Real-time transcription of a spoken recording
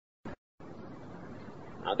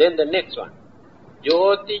Then the next one.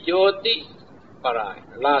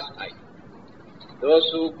 Tamotamaparāyana, last item. Those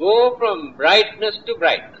who go from brightness to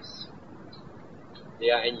brightness. They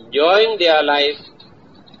are enjoying their life.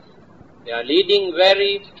 They are leading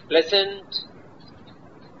very pleasant,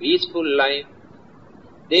 peaceful life.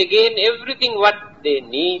 They gain everything what they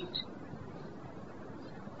need.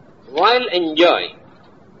 While enjoying,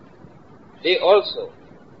 they also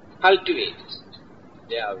cultivate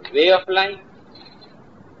their way of life,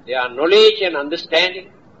 their knowledge and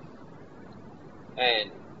understanding,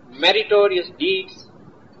 and meritorious deeds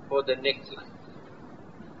for the next life.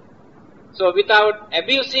 So without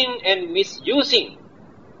abusing and misusing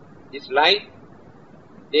this life,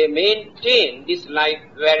 they maintain this life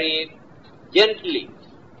very gently,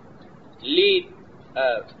 lead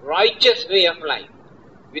a righteous way of life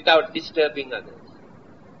without disturbing others.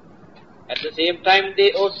 At the same time,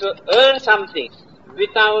 they also earn something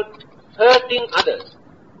without hurting others.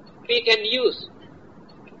 We can use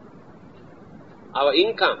our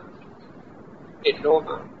income with no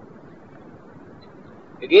harm.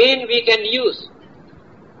 Again, we can use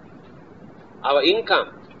our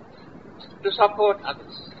income to support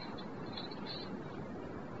others.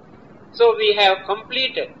 So we have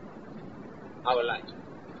completed our life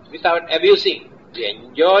without abusing. We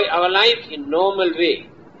enjoy our life in normal way.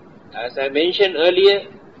 As I mentioned earlier,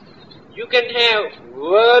 you can have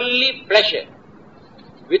worldly pleasure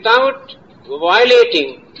without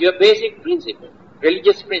violating your basic principle,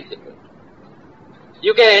 religious principle.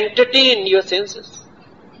 You can entertain your senses.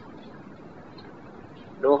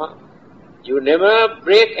 No harm. You never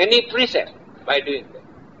break any precept by doing that.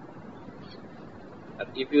 But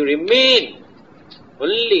if you remain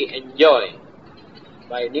only enjoying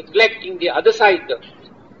by neglecting the other side of it,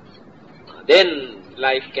 then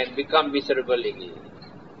life can become miserable again.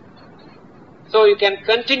 So you can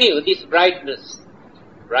continue this brightness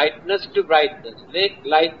to brightness. Let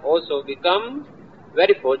life also become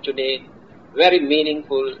very fortunate, very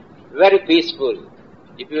meaningful, very peaceful,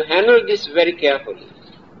 if you handle this very carefully.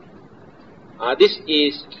 This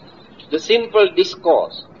is the simple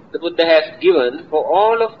discourse the Buddha has given for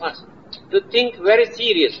all of us to think very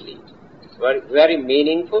seriously, very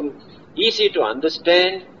meaningful, easy to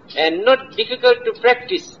understand, and not difficult to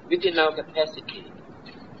practice within our capacity.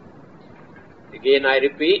 Again I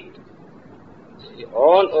repeat,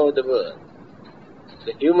 all over the world,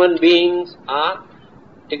 the human beings are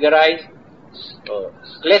categorized or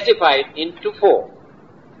classified into 4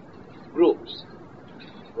 groups.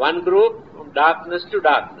 One group from darkness to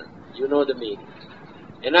darkness, you know the meaning.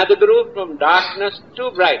 Another group from darkness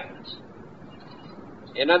to brightness.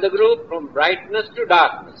 Another group from brightness to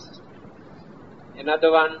darkness.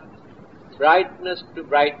 Another one, brightness to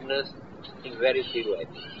brightness in very few ways,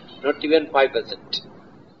 not even 5%.